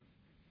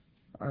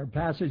Our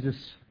passage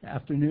this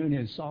afternoon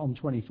is Psalm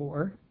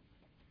 24.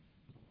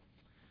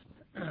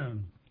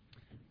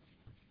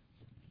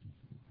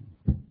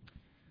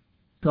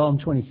 Psalm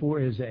 24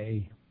 is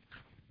a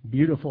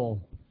beautiful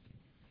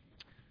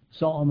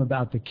psalm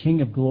about the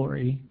King of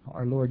Glory,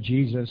 our Lord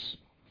Jesus.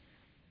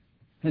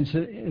 And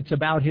so it's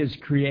about His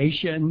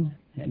creation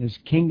and His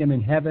kingdom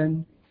in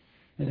heaven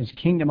and His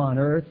kingdom on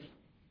earth.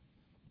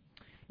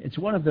 It's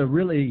one of the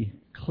really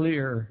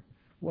clear,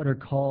 what are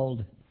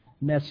called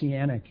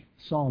messianic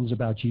psalms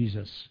about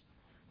Jesus.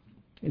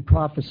 It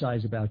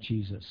prophesies about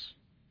Jesus.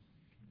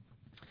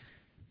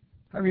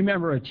 I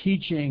remember a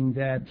teaching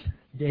that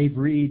Dave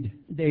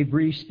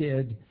Reese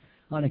did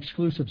on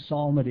exclusive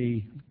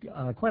psalmody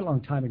quite a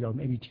long time ago,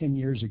 maybe 10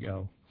 years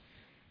ago.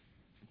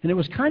 And it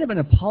was kind of an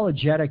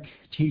apologetic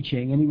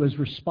teaching, and he was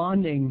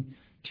responding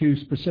to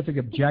specific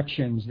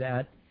objections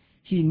that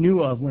he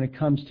knew of when it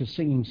comes to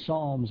singing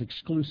psalms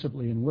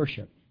exclusively in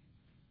worship.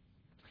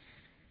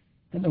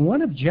 And the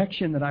one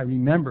objection that I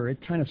remember,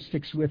 it kind of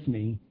sticks with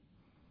me,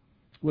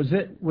 was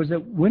that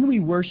when we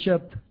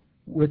worship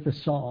with the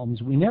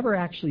psalms, we never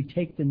actually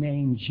take the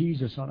name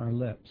Jesus on our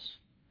lips.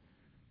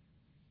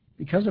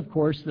 Because, of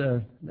course,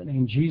 the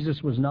name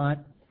Jesus was not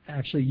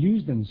actually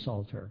used in the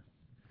Psalter.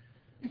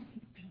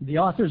 The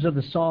authors of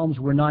the Psalms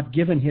were not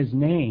given His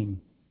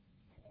name.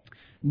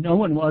 No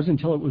one was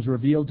until it was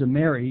revealed to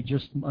Mary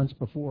just months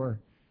before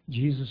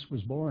Jesus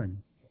was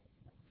born.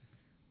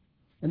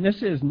 And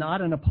this is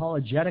not an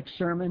apologetic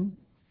sermon,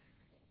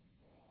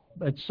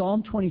 but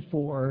Psalm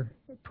 24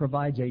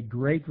 provides a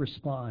great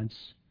response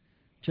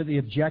to the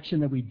objection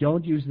that we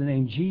don't use the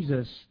name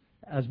Jesus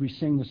as we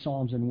sing the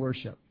Psalms in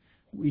worship.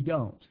 We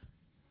don't.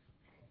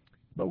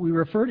 But we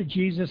refer to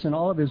Jesus and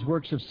all of His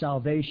works of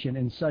salvation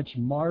in such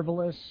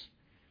marvelous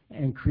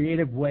and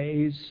creative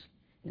ways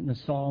in the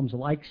Psalms,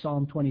 like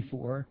Psalm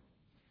 24.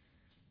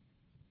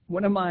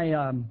 One of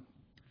my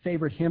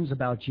favorite hymns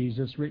about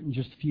Jesus, written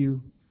just a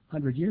few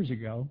hundred years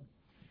ago,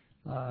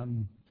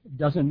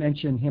 doesn't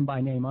mention Him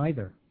by name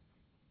either.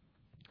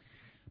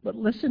 But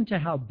listen to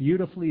how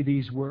beautifully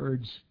these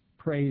words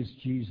praise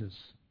Jesus.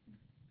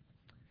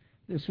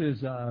 This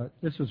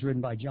was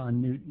written by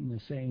John Newton,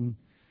 the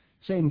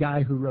same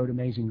guy who wrote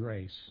Amazing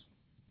Grace.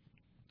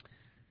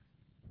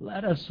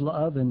 Let us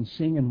love and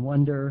sing and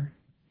wonder.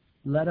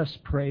 Let us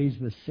praise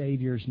the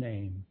Savior's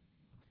name.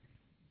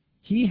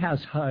 He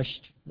has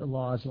hushed the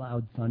law's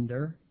loud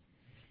thunder.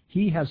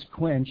 He has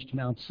quenched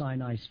Mount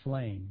Sinai's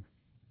flame.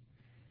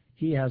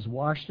 He has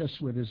washed us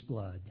with His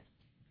blood.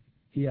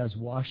 He has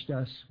washed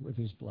us with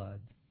His blood.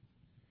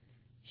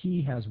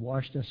 He has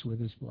washed us with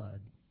His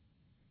blood.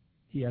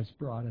 He has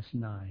brought us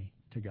nigh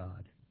to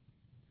God.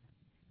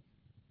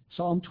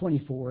 Psalm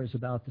 24 is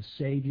about the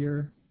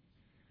Savior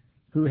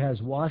who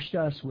has washed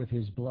us with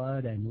His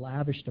blood and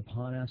lavished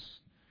upon us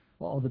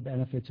all the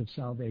benefits of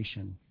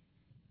salvation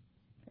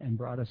and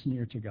brought us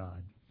near to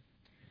God.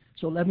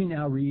 So let me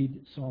now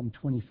read Psalm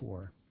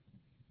 24.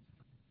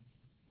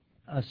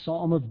 A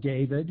psalm of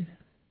David.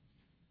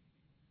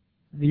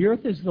 The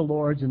earth is the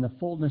Lord's and the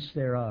fullness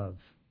thereof,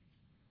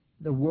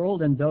 the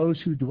world and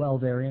those who dwell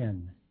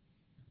therein.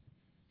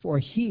 For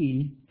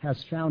He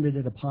has founded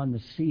it upon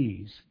the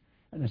seas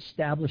and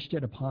established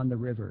it upon the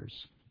rivers.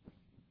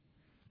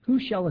 Who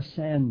shall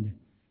ascend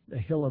the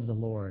hill of the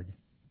Lord?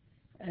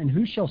 And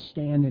who shall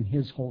stand in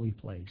His holy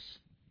place?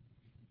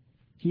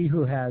 He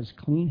who has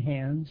clean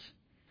hands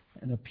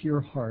and a pure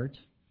heart,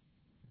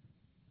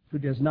 who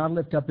does not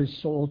lift up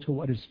his soul to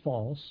what is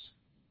false,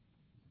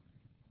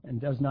 and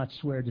does not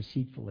swear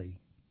deceitfully.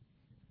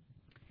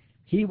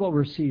 He will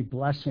receive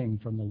blessing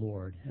from the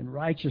Lord and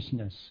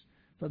righteousness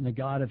from the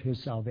God of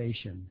his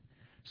salvation.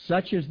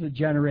 Such is the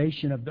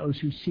generation of those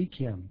who seek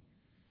Him,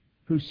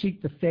 who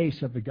seek the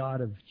face of the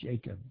God of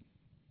Jacob.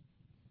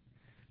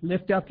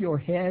 Lift up your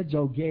heads,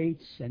 O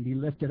gates, and be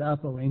lifted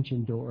up, O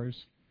ancient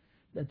doors,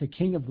 that the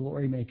King of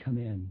glory may come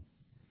in.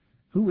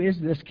 Who is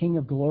this King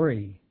of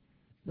glory?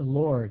 The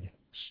Lord,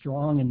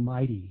 strong and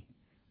mighty,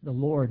 the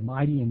Lord,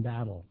 mighty in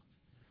battle.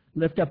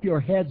 Lift up your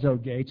heads, O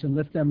gates, and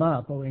lift them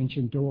up, O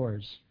ancient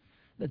doors,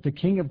 that the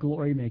King of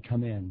glory may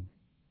come in.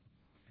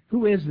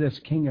 Who is this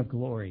King of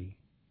glory?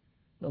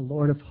 The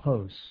Lord of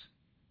hosts.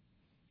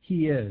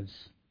 He is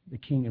the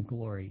King of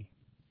glory.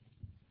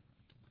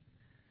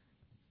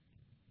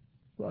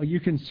 Well, you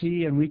can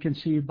see, and we can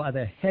see by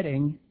the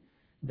heading,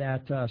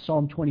 that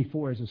Psalm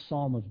 24 is a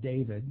psalm of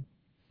David.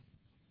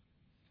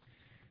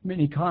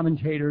 Many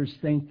commentators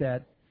think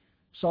that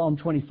Psalm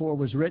 24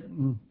 was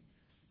written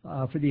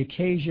for the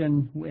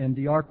occasion when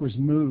the ark was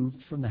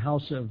moved from the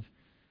house of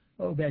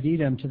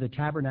Obed-Edom to the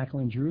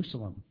tabernacle in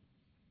Jerusalem,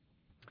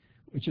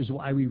 which is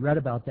why we read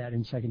about that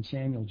in 2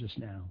 Samuel just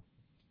now.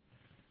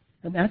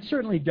 And that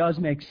certainly does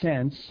make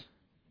sense,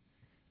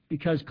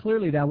 because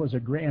clearly that was a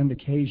grand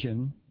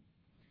occasion.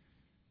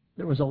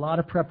 There was a lot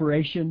of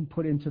preparation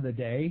put into the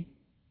day.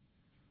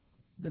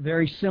 The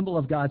very symbol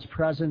of God's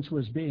presence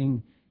was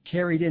being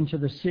carried into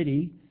the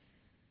city.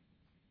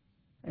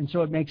 And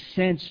so it makes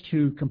sense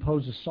to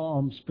compose a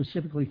psalm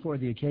specifically for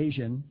the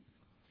occasion.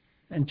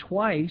 And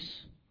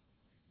twice,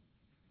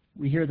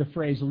 we hear the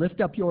phrase,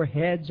 "Lift up your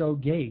heads, O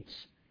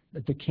gates,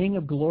 that the King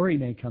of glory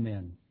may come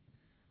in."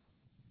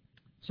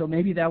 So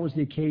maybe that was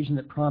the occasion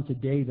that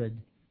prompted David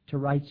to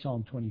write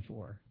Psalm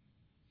 24.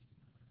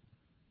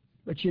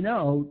 But you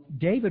know,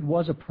 David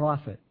was a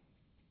prophet.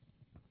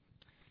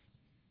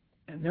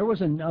 And there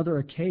was another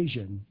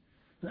occasion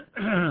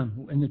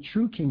when the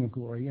true King of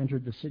glory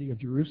entered the city of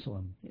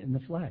Jerusalem in the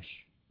flesh.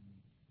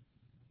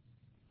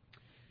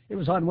 It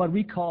was on what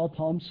we call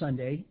Palm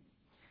Sunday,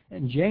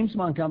 and James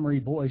Montgomery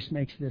Boyce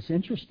makes this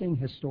interesting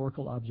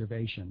historical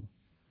observation.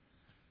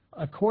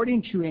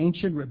 According to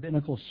ancient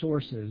rabbinical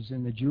sources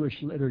in the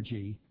Jewish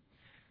liturgy,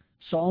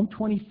 Psalm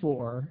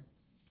 24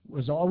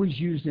 was always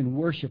used in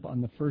worship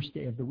on the first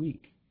day of the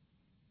week,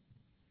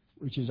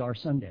 which is our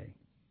Sunday.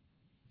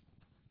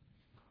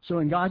 So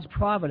in God's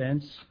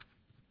providence,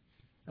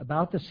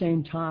 about the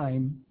same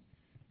time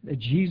that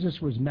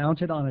Jesus was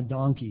mounted on a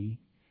donkey,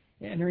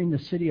 entering the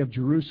city of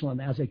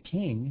Jerusalem as a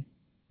king,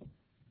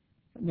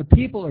 and the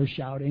people are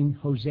shouting,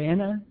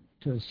 "Hosanna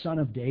to the Son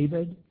of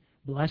David,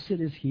 blessed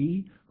is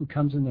he who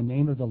comes in the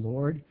name of the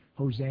Lord,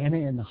 Hosanna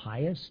in the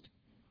highest."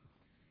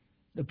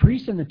 The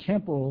priests in the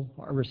temple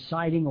are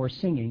reciting or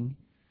singing,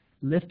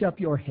 "Lift up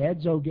your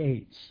heads, O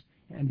gates,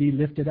 and be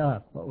lifted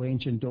up, O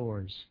ancient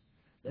doors,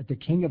 that the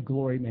King of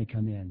glory may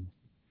come in."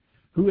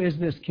 Who is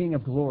this King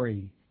of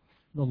glory?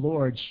 The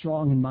Lord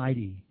strong and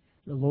mighty,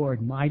 the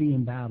Lord mighty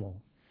in battle.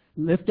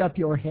 Lift up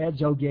your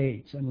heads, O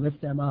gates, and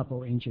lift them up,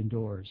 O ancient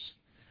doors,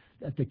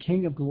 that the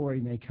King of glory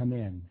may come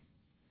in.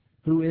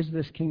 Who is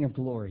this King of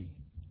glory?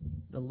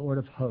 The Lord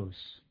of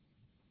hosts.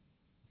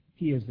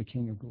 He is the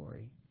King of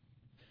glory.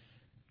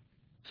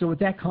 So with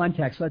that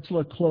context, let's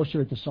look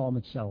closer at the psalm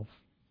itself.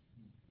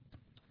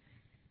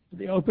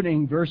 The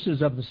opening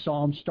verses of the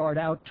psalm start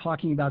out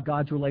talking about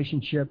God's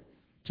relationship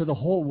to the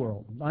whole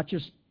world, not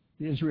just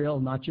Israel,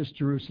 not just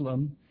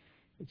Jerusalem.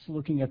 It's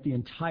looking at the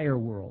entire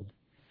world.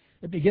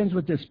 It begins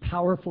with this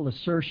powerful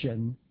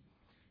assertion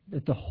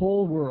that the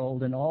whole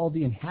world and all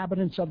the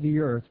inhabitants of the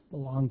earth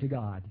belong to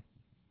God.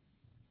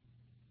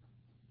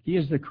 He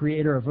is the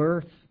creator of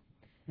earth,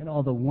 and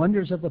all the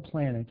wonders of the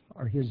planet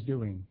are his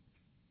doing.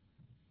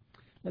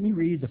 Let me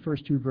read the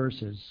first two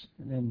verses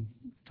and then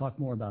talk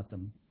more about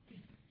them.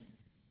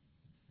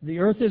 The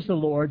earth is the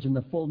Lord's and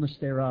the fullness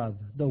thereof,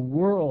 the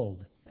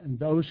world and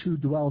those who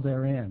dwell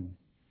therein.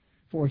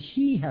 For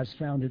he has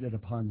founded it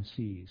upon the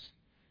seas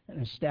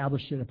and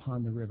established it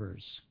upon the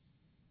rivers.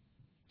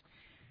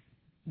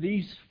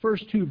 These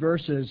first two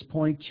verses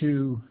point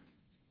to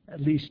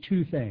at least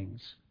two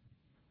things.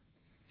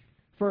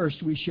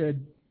 First, we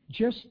should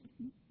just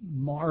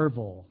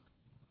marvel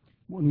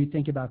when we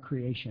think about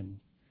creation,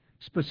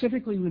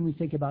 specifically when we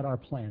think about our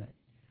planet,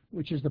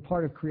 which is the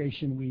part of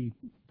creation we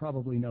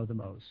probably know the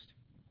most.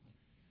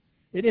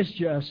 It is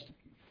just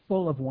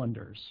full of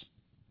wonders,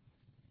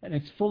 and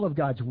it's full of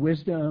God's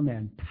wisdom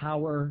and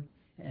power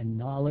and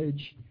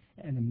knowledge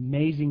and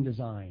amazing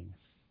design.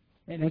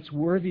 And it's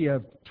worthy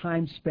of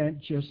time spent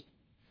just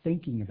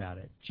thinking about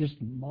it, just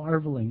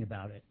marveling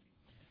about it.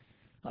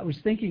 I was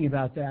thinking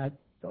about that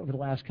over the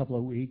last couple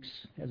of weeks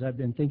as I've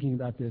been thinking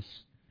about this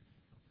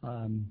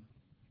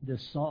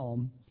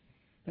psalm,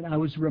 and I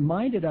was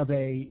reminded of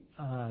a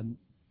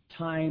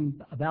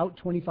time about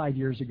 25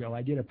 years ago.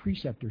 I did a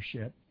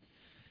preceptorship,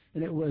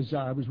 and it was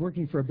I was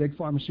working for a big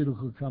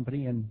pharmaceutical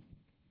company, and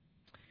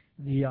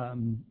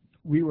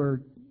we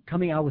were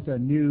coming out with a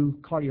new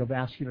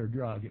cardiovascular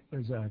drug. It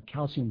was a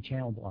calcium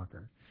channel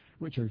blocker,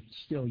 which are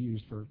still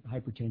used for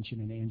hypertension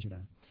and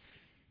angina.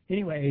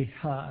 Anyway,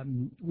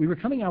 we were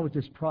coming out with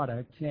this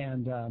product,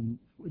 and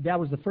that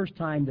was the first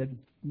time that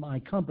my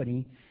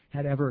company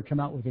had ever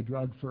come out with a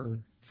drug for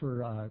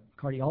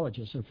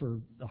cardiologists or for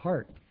the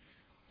heart.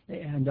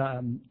 And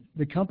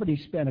the company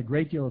spent a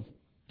great deal of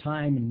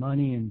time and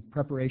money and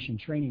preparation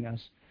training us.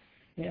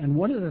 And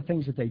one of the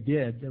things that they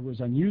did that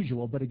was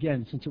unusual, but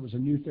again, since it was a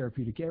new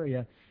therapeutic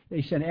area,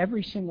 they sent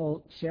every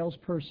single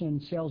salesperson,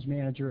 sales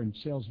manager, and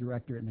sales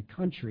director in the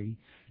country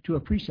to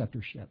a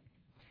preceptorship.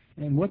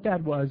 And what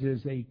that was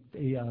is they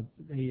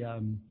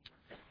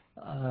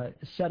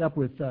set up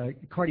with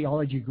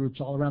cardiology groups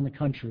all around the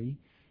country,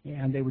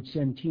 and they would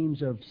send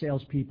teams of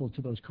salespeople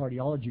to those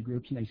cardiology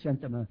groups, and they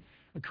sent them a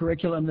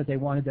curriculum that they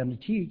wanted them to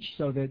teach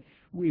so that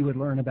we would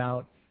learn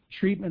about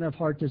treatment of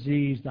heart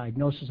disease,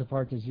 diagnosis of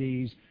heart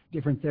disease,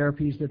 different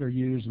therapies that are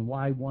used, and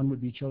why one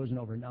would be chosen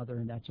over another,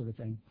 and that sort of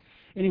thing.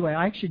 Anyway,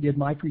 I actually did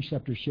my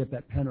preceptorship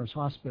at Penrose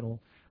Hospital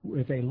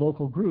with a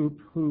local group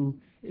who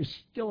is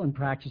still in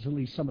practice. At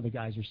least some of the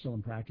guys are still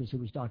in practice. It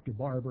was Dr.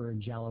 Barber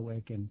and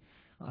Jalowick and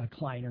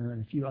Kleiner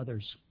and a few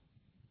others.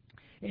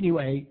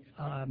 Anyway,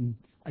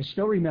 I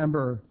still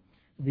remember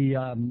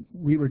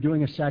we were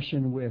doing a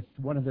session with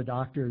one of the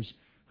doctors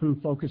who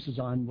focuses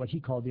on what he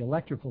called the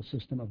electrical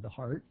system of the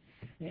heart.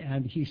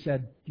 And he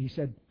said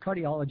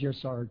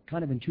cardiologists are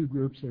kind of in two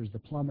groups. There's the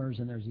plumbers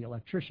and there's the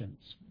electricians.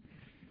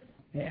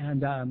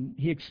 And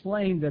he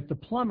explained that the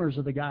plumbers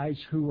are the guys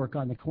who work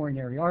on the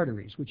coronary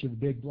arteries, which are the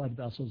big blood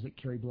vessels that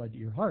carry blood to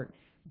your heart.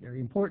 Very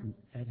important.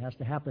 It has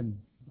to happen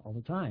all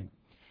the time.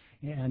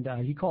 And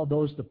he called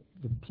those the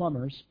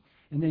plumbers.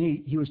 And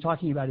then he was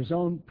talking about his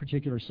own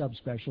particular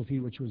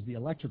subspecialty, which was the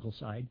electrical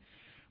side,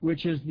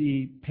 which is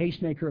the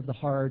pacemaker of the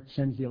heart,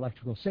 sends the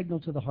electrical signal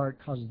to the heart,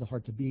 causes the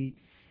heart to beat,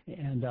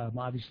 and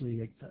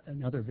obviously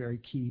another very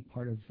key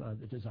part of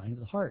the design of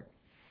the heart.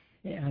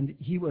 And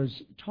he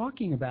was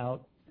talking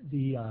about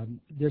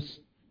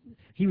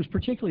he was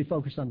particularly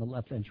focused on the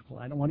left ventricle.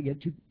 I don't want to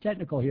get too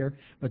technical here,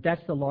 but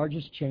that's the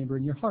largest chamber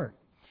in your heart.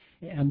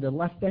 And the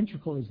left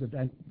ventricle is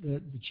the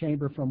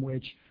chamber from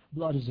which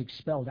blood is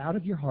expelled out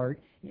of your heart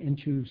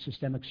into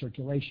systemic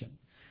circulation.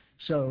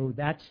 So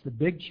that's the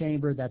big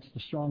chamber, that's the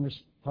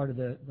strongest part of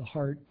the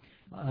heart,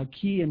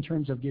 key in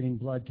terms of getting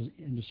blood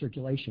into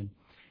circulation.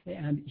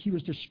 And he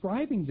was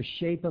describing the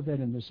shape of it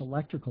in this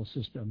electrical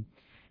system.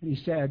 And he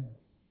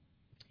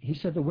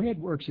said the way it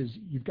works is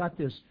you've got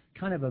this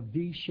kind of a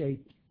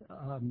V-shaped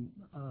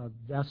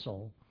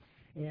vessel,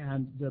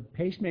 and the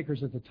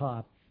pacemaker's at the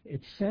top.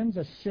 It sends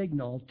a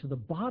signal to the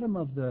bottom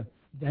of the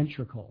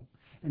ventricle.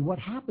 And what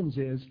happens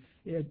is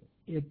it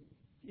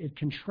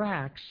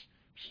contracts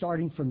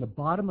starting from the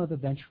bottom of the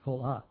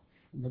ventricle up.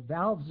 And the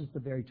valve's at the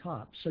very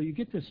top. So you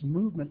get this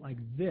movement like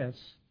this,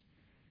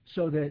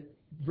 so that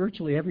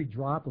virtually every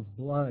drop of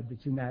blood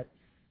that's in that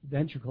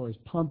ventricle is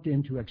pumped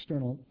into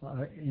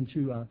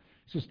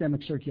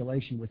systemic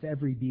circulation with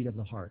every beat of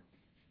the heart.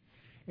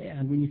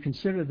 And when you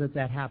consider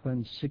that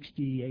happens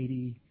 60,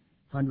 80,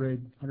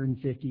 100,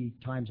 150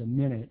 times a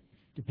minute,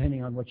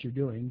 depending on what you're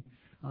doing,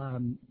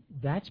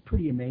 that's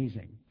pretty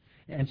amazing.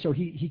 And so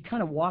he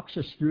kind of walks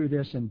us through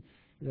this, and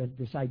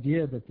this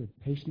idea that the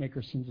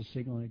pacemaker sends a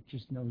signal and it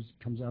just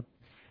comes up.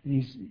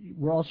 And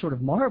we're all sort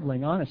of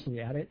marveling,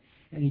 honestly, at it.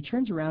 And he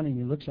turns around and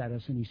he looks at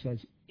us and he says,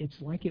 it's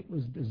like it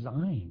was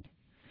designed.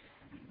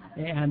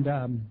 And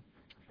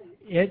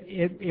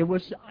it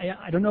was,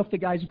 I don't know if the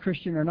guy's a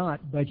Christian or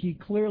not, but he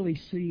clearly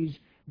sees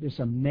this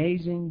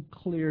amazing,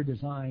 clear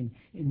design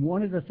in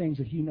one of the things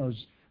that he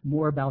knows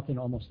more about than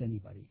almost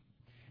anybody.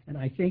 And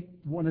I think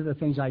one of the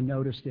things I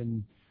noticed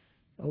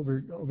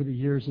over the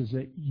years is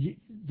that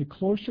the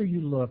closer you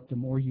look, the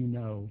more you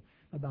know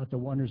about the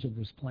wonders of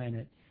this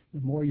planet,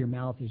 the more your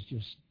mouth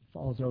just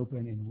falls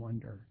open in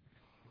wonder.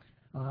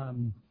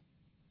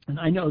 And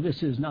I know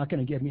this is not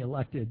going to get me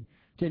elected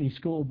to any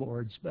school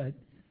boards, but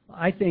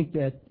I think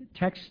that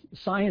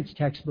science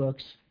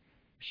textbooks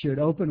should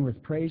open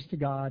with praise to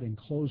God and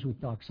close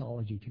with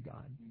doxology to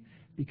God,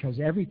 because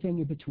everything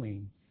in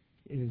between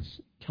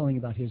is telling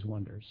about His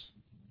wonders.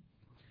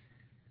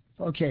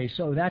 Okay,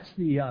 so that's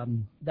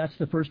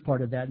the first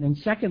part of that. And then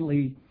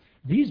secondly,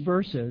 these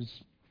verses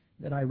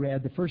that I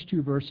read, the first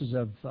two verses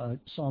of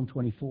Psalm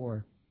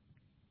 24,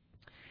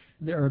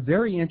 they're a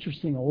very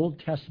interesting Old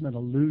Testament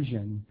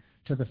allusion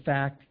to the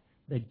fact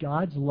that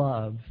God's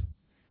love,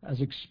 as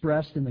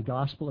expressed in the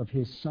gospel of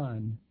His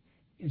Son,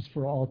 is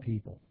for all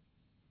people.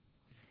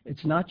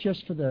 It's not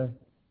just for the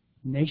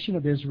nation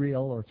of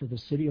Israel or for the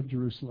city of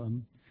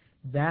Jerusalem.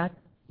 That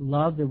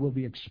love that will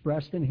be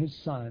expressed in His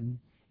Son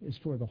is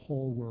for the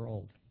whole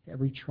world,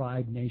 every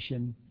tribe,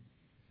 nation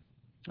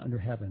under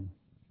heaven.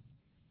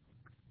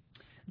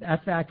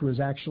 That fact was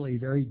actually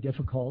very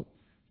difficult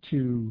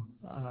to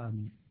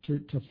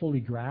fully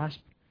grasp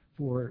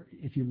for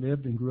if you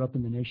lived and grew up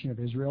in the nation of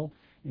Israel.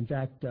 In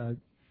fact,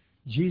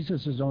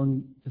 Jesus'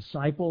 own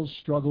disciples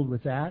struggled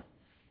with that.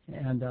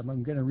 And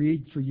I'm going to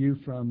read for you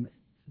from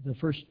the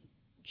first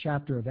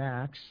chapter of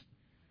Acts.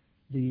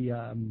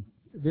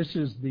 This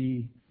is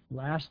the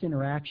last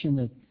interaction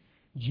that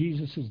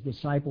Jesus'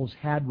 disciples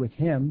had with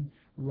Him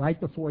right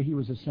before He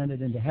was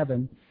ascended into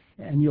heaven.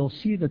 And you'll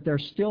see that they're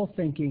still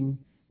thinking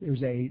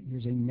there's a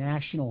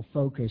national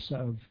focus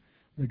of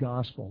the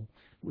gospel,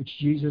 which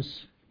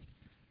Jesus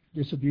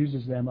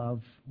disabuses them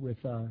of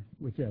with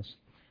this.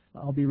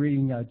 I'll be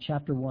reading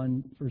chapter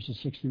 1, verses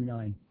 6 through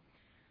 9.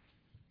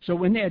 So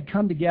when they had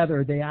come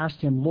together, they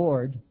asked Him,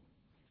 Lord,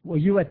 will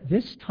you at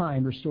this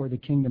time restore the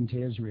kingdom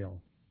to Israel?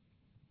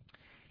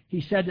 He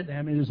said to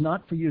them, it is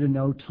not for you to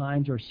know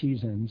times or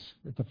seasons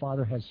that the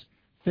Father has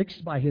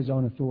fixed by His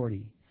own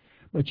authority,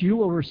 but you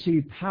will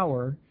receive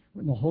power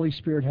when the Holy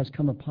Spirit has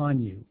come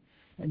upon you.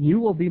 And you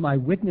will be my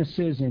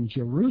witnesses in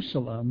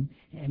Jerusalem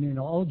and in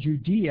all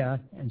Judea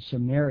and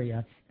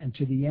Samaria and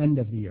to the end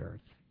of the earth.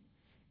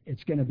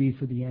 It's going to be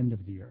for the end of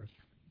the earth.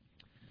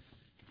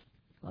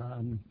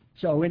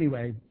 So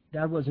anyway,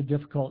 that was a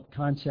difficult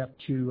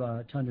concept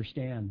to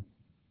understand.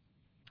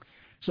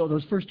 So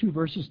those first two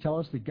verses tell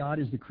us that God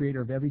is the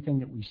creator of everything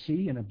that we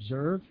see and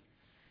observe,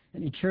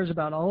 and He cares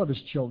about all of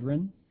His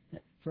children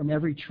from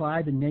every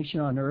tribe and nation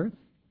on earth.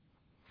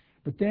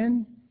 But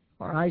then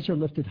our eyes are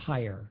lifted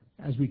higher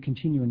as we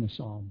continue in the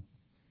psalm.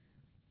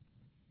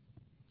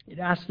 It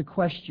asks the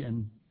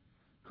question,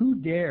 who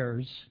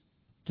dares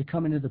to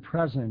come into the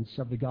presence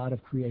of the God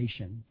of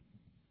creation?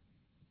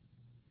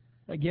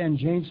 Again,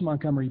 James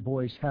Montgomery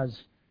Boyce has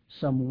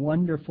some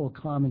wonderful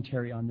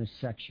commentary on this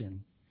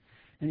section.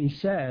 And he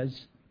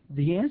says,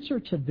 the answer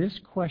to this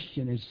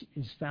question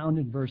is found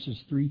in verses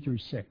 3 through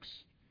 6.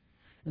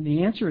 And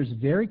the answer is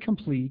very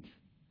complete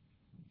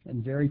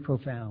and very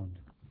profound.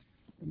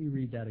 Let me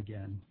read that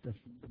again, the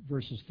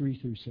verses 3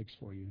 through 6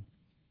 for you.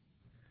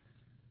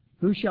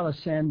 Who shall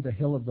ascend the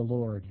hill of the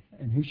Lord,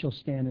 and who shall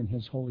stand in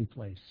his holy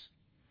place?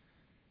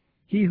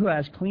 He who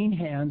has clean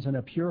hands and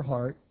a pure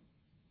heart,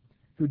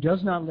 who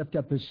does not lift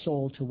up his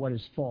soul to what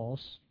is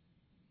false,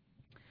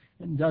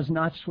 and does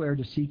not swear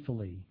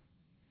deceitfully.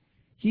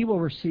 He will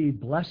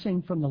receive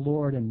blessing from the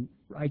Lord and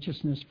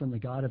righteousness from the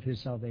God of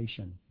his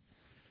salvation.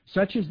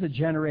 Such is the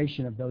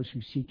generation of those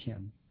who seek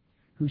him,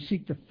 who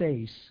seek the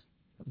face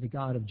of the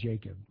God of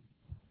Jacob.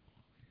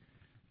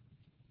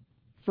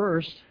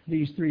 First,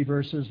 these three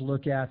verses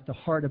look at the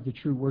heart of the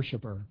true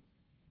worshiper.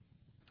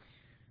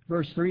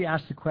 Verse 3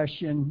 asks the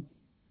question,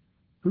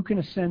 who can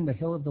ascend the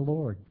hill of the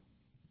Lord?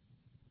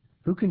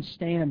 Who can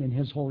stand in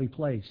his holy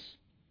place?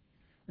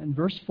 And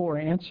verse 4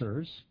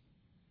 answers,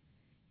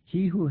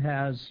 he who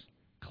has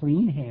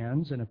clean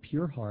hands and a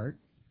pure heart,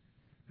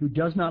 who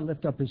does not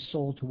lift up his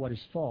soul to what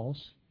is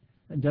false,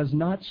 and does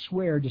not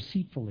swear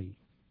deceitfully.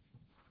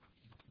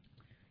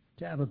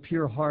 To have a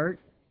pure heart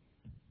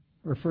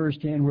refers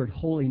to inward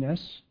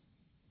holiness.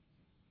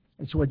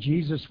 It's what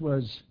Jesus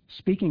was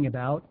speaking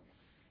about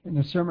in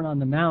the Sermon on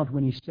the Mount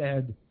when he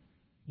said,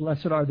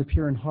 "Blessed are the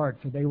pure in heart,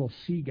 for they will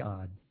see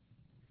God."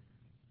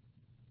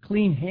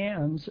 Clean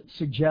hands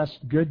suggest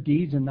good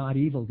deeds and not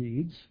evil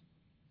deeds.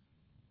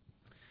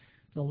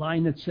 The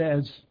line that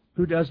says,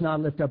 "Who does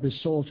not lift up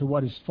his soul to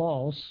what is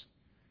false,"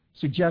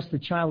 suggests the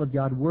child of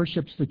God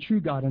worships the true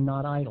God and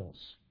not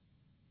idols.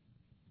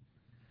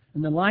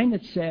 And the line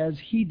that says,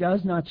 "He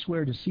does not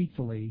swear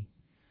deceitfully,"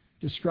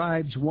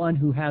 describes one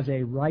who has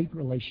a right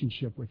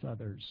relationship with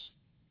others.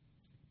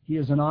 He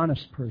is an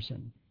honest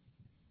person.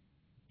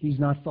 He's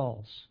not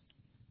false.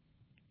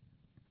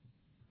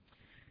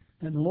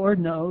 And the Lord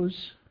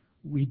knows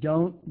we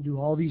don't do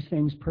all these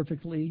things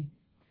perfectly,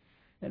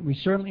 and we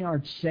certainly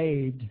aren't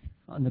saved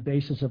on the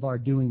basis of our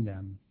doing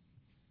them.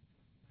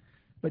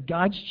 But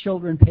God's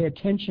children pay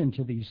attention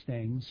to these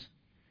things,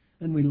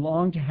 and we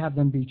long to have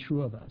them be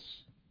true of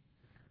us.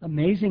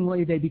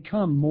 Amazingly, they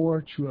become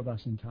more true of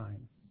us in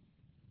time.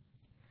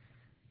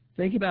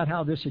 Think about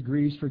how this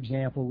agrees, for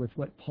example, with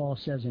what Paul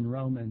says in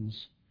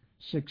Romans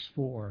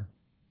 6:4.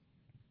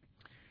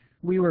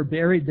 We were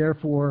buried,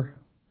 therefore,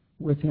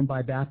 with him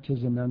by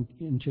baptism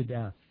into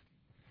death,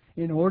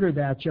 in order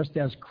that just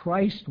as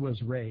Christ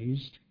was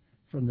raised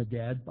from the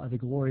dead by the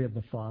glory of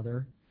the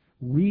Father,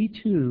 we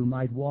too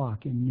might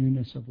walk in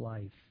newness of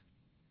life.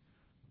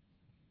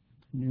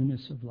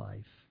 Newness of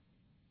life.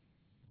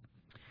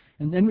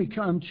 And then we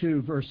come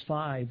to verse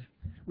 5,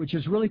 which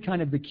is really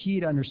kind of the key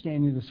to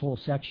understanding this whole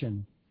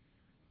section.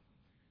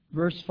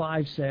 Verse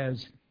 5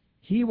 says,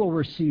 he will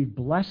receive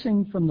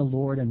blessing from the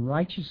Lord and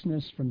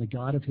righteousness from the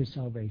God of his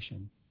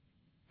salvation.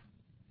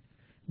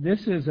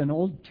 This is an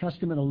Old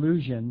Testament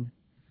allusion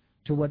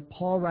to what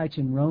Paul writes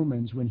in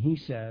Romans when he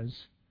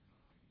says,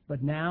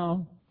 but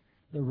now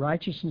the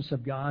righteousness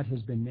of God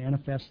has been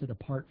manifested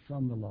apart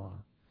from the law,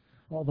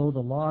 although the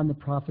law and the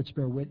prophets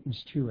bear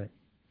witness to it.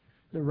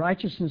 The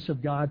righteousness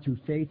of God through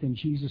faith in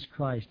Jesus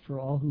Christ for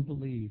all who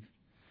believe.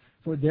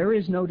 For there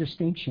is no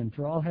distinction,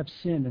 for all have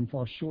sinned and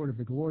fall short of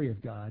the glory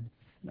of God,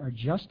 and are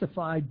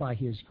justified by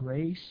his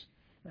grace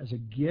as a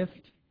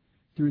gift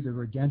through the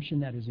redemption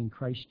that is in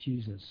Christ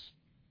Jesus.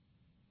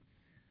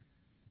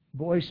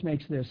 Boyce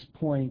makes this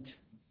point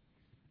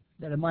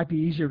that it might be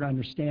easier to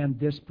understand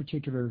this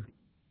particular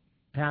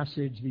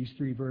passage, these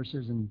three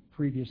verses, and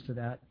previous to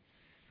that,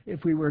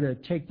 if we were to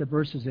take the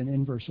verses in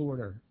inverse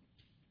order.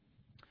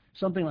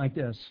 Something like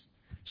this.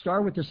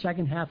 Start with the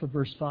second half of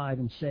verse 5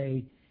 and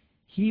say,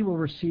 he will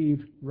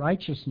receive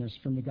righteousness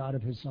from the God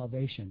of his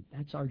salvation.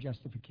 That's our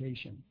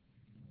justification.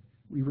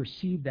 We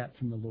receive that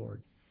from the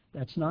Lord.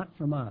 That's not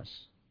from us.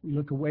 We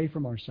look away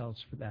from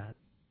ourselves for that.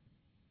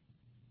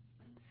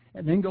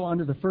 And then go on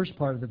to the first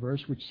part of the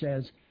verse, which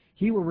says,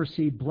 he will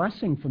receive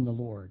blessing from the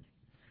Lord,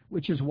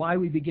 which is why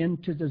we begin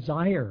to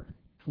desire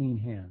clean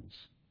hands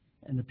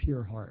and a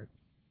pure heart.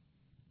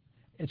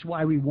 It's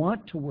why we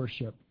want to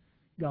worship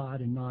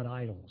God and not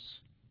idols.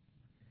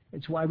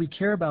 It's why we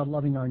care about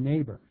loving our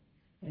neighbor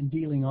and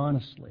dealing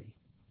honestly.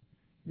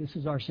 This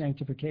is our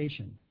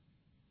sanctification.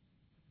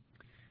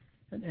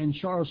 And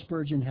Charles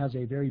Spurgeon has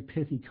a very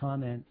pithy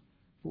comment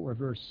for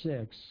verse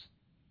 6.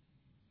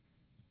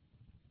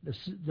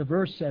 The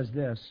verse says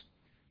this,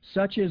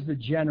 such is the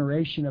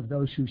generation of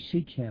those who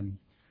seek him,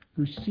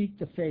 who seek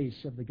the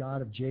face of the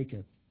God of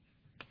Jacob.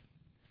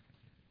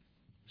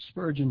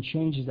 Spurgeon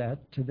changes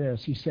that to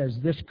this. He says,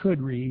 this could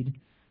read,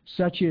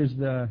 such is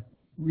the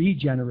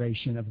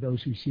regeneration of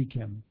those who seek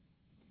him.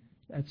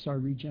 That's our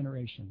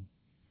regeneration.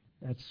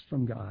 That's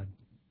from God.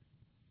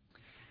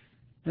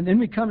 And then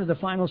we come to the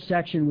final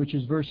section, which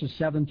is verses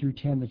 7 through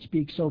 10, that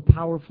speaks so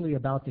powerfully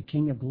about the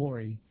King of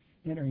Glory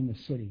entering the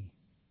city.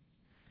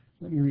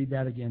 Let me read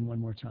that again one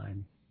more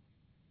time.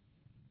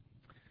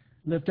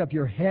 Lift up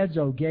your heads,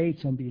 O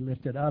gates, and be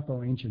lifted up,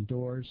 O ancient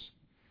doors,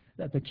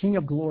 that the King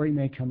of Glory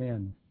may come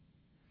in.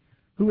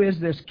 Who is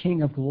this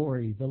King of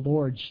Glory? The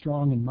Lord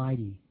strong and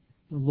mighty,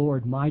 the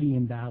Lord mighty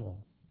in battle.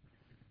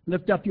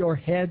 Lift up your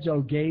heads,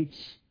 O gates,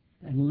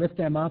 and lift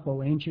them up,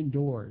 O ancient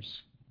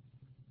doors,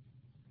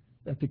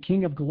 that the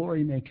King of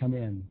Glory may come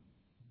in.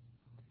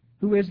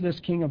 Who is this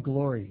King of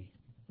glory?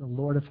 The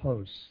Lord of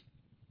hosts.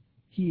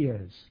 He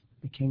is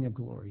the King of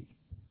glory.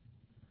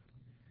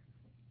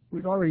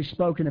 We've already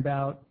spoken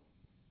about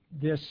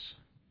this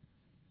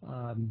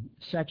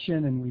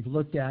section, and we've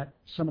looked at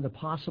some of the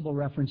possible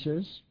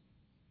references.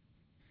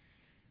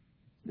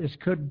 This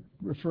could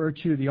refer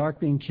to the ark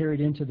being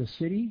carried into the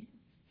city,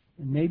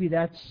 and maybe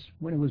that's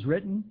when it was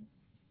written.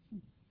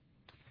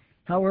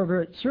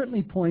 However, it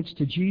certainly points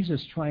to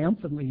Jesus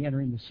triumphantly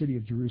entering the city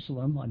of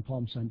Jerusalem on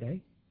Palm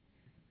Sunday.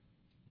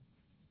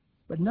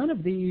 But none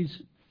of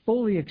these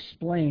fully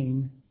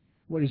explain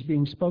what is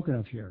being spoken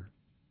of here.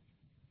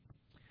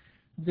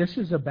 This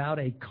is about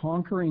a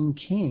conquering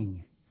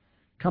king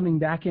coming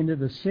back into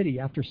the city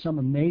after some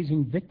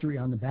amazing victory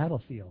on the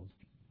battlefield.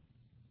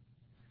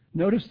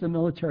 Notice the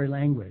military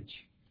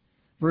language.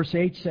 Verse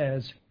 8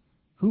 says,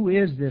 "Who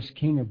is this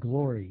King of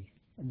glory?"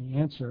 And the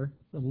answer,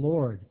 the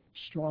Lord,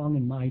 strong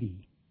and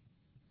mighty.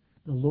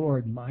 The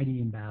Lord, mighty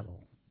in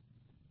battle.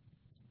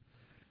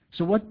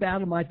 So what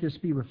battle might this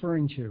be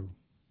referring to?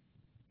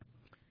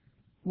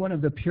 One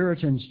of the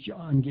Puritans,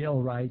 John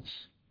Gill, writes,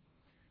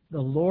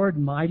 "The Lord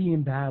mighty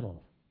in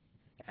battle,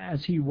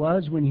 as he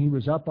was when he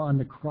was up on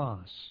the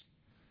cross,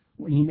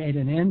 when he made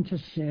an end to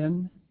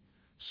sin,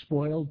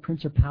 spoiled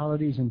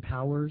principalities and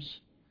powers,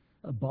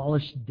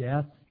 abolished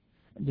death,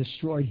 and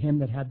destroyed him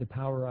that had the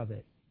power of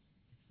it."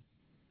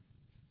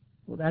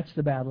 Well, that's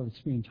the battle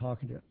that's being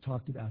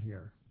talked about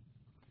here.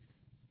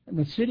 And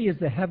the city is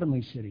the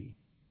heavenly city.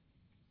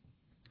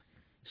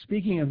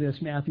 Speaking of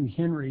this, Matthew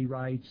Henry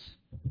writes,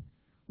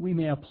 "We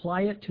may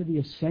apply it to the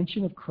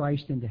ascension of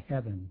Christ into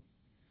heaven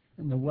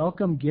and the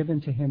welcome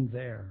given to him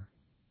there.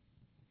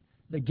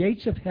 The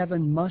gates of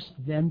heaven must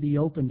then be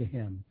open to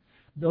him,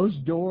 those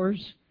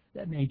doors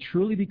that may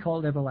truly be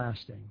called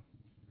everlasting.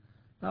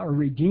 Our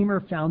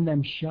Redeemer found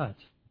them shut,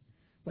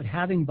 but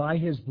having by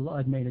his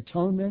blood made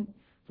atonement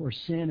for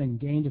sin and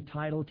gained a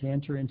title to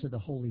enter into the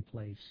holy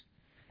place,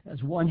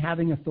 as one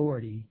having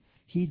authority,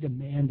 he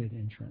demanded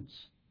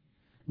entrance,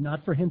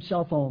 not for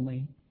himself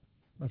only,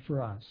 but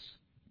for us.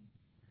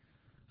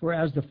 For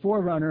as the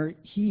forerunner,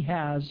 he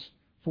has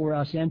for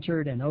us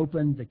entered and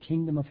opened the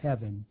kingdom of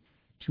heaven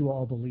to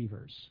all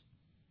believers."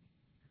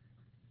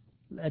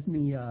 Let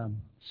me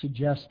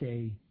suggest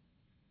a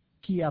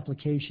key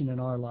application in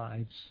our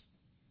lives.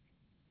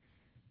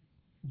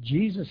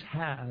 Jesus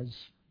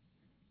has,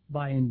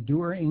 by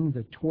enduring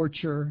the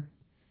torture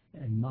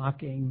and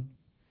mocking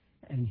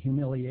and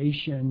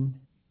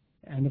humiliation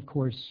and, of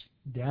course,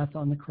 death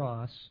on the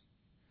cross,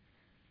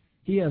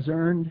 he has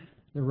earned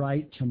the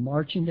right to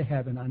march into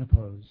heaven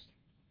unopposed.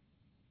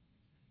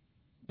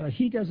 But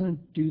he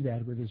doesn't do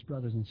that with his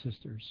brothers and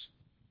sisters.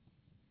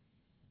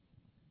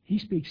 He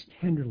speaks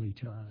tenderly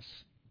to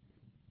us.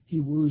 He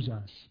woos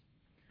us.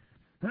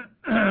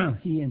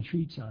 He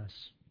entreats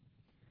us.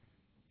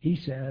 He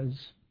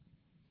says,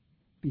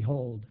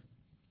 "Behold,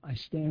 I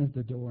stand at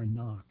the door and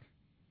knock.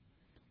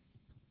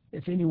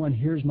 If anyone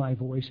hears my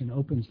voice and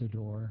opens the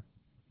door,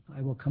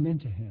 I will come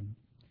into him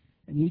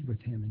and eat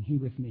with him and he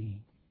with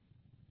me."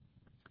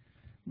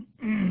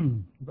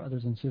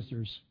 Brothers and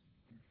sisters,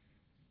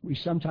 we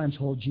sometimes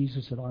hold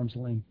Jesus at arm's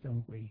length,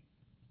 don't we?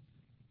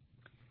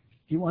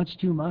 He wants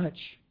too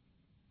much.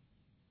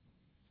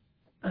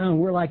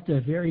 We're like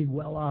the very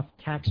well-off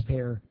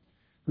taxpayer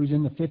who's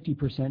in the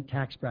 50%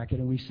 tax bracket,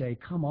 and we say,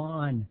 "Come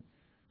on,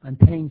 I'm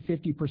paying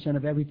 50%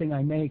 of everything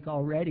I make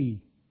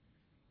already."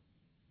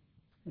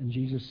 And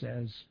Jesus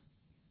says,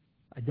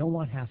 "I don't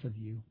want half of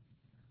you.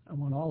 I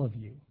want all of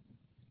you."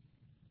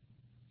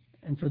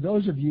 And for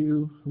those of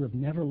you who have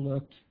never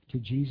looked to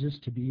Jesus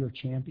to be your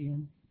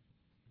champion,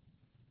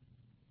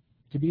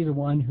 to be the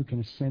one who can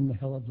ascend the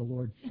hill of the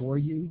Lord for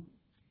you,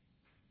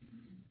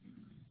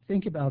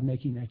 think about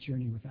making that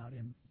journey without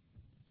him.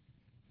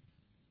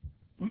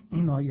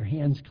 Are your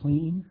hands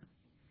clean?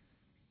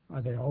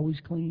 Are they always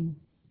clean?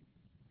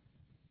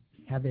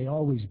 Have they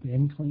always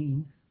been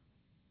clean?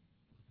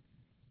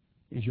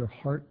 Is your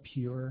heart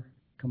pure,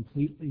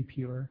 completely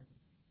pure?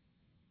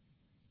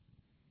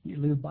 Do you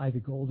live by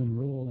the golden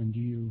rule, and do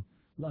you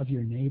love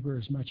your neighbor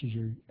as much as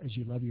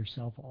you love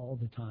yourself all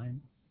the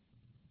time?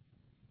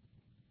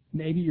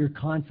 Maybe you're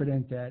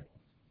confident that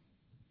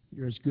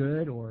you're as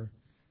good or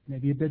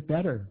maybe a bit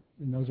better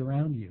than those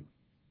around you.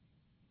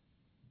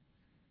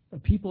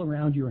 But people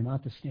around you are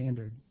not the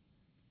standard.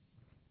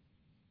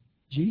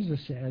 Jesus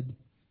said,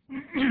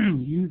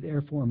 "You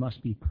therefore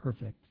must be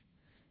perfect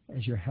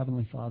as your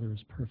heavenly Father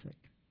is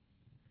perfect."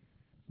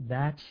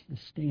 That's the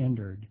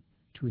standard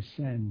to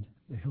ascend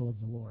the hill of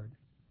the Lord.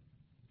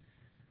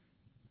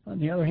 On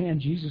the other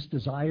hand, Jesus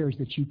desires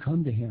that you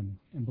come to him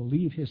and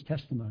believe his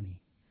testimony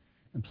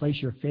and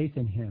place your faith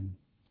in him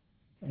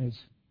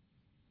as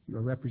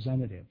your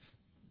representative.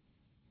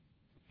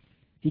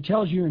 He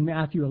tells you in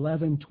Matthew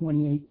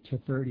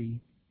 11:28-30,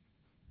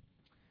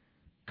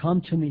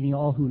 "Come to me,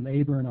 all who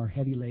labor and are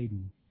heavy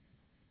laden,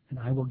 and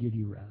I will give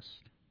you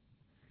rest.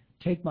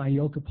 Take my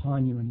yoke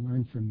upon you and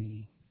learn from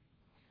me,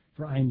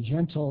 for I am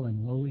gentle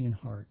and lowly in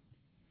heart,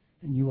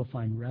 and you will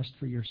find rest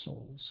for your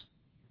souls.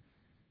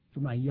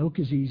 For my yoke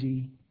is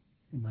easy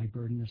and my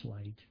burden is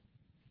light.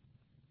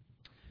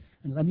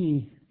 And let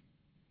me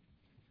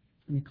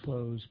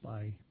close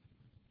by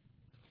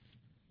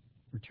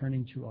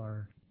returning to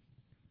our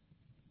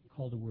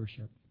call to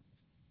worship.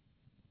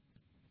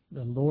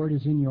 The Lord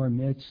is in your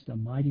midst, the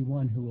mighty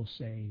one who will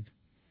save.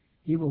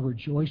 He will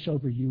rejoice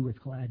over you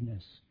with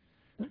gladness.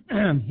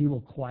 He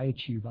will quiet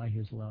you by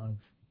his love.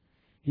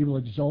 He will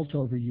exult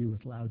over you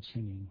with loud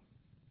singing.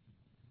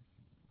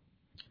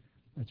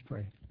 Let's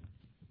pray.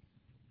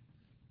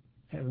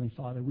 Heavenly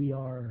Father, we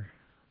are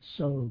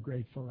so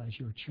grateful as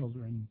your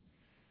children.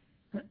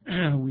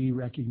 We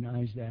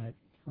recognize that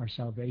our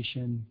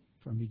salvation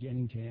from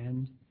beginning to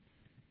end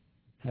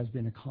has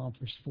been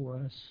accomplished for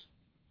us.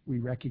 We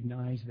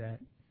recognize that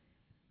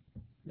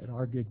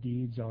our good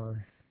deeds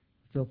are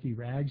filthy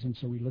rags, and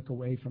so we look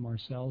away from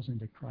ourselves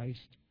into Christ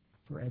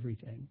for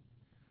everything.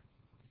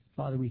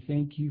 Father, we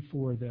thank you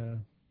for the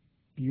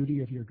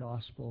beauty of your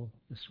gospel,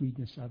 the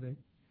sweetness of it,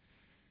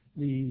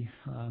 the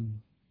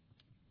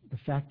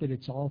fact that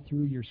it's all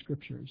through your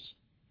scriptures.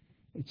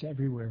 It's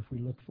everywhere if we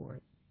look for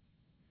it.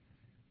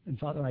 And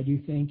Father, I do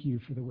thank you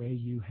for the way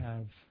you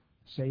have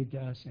saved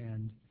us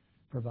and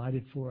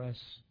provided for us,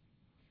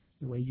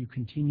 the way you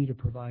continue to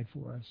provide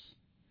for us,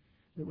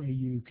 the way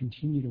you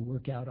continue to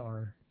work out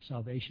our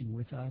salvation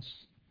with us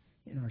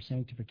in our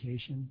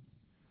sanctification.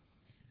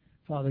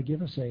 Father,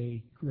 give us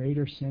a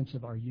greater sense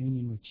of our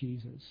union with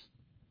Jesus.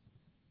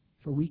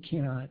 For we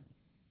cannot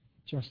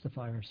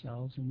justify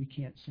ourselves and we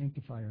can't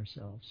sanctify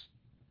ourselves.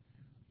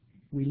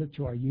 We look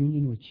to our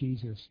union with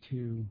Jesus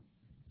to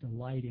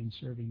delight in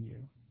serving you.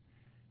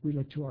 We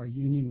look to our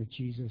union with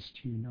Jesus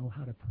to know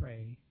how to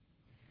pray.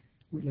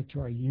 We look to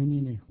our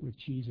union with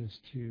Jesus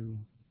to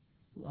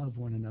love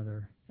one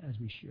another as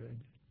we should.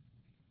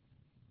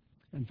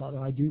 And Father,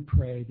 I do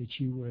pray that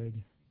you would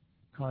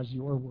cause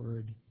your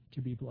word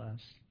to be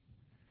blessed.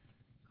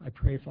 I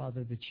pray,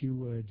 Father, that you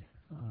would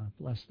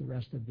bless the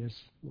rest of this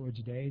Lord's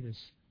Day, this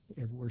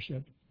day of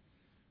worship.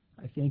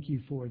 I thank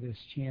you for this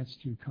chance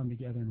to come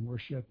together and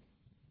worship.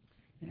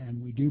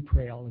 And we do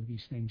pray all of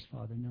these things,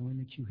 Father, knowing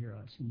that you hear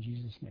us. In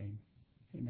Jesus' name.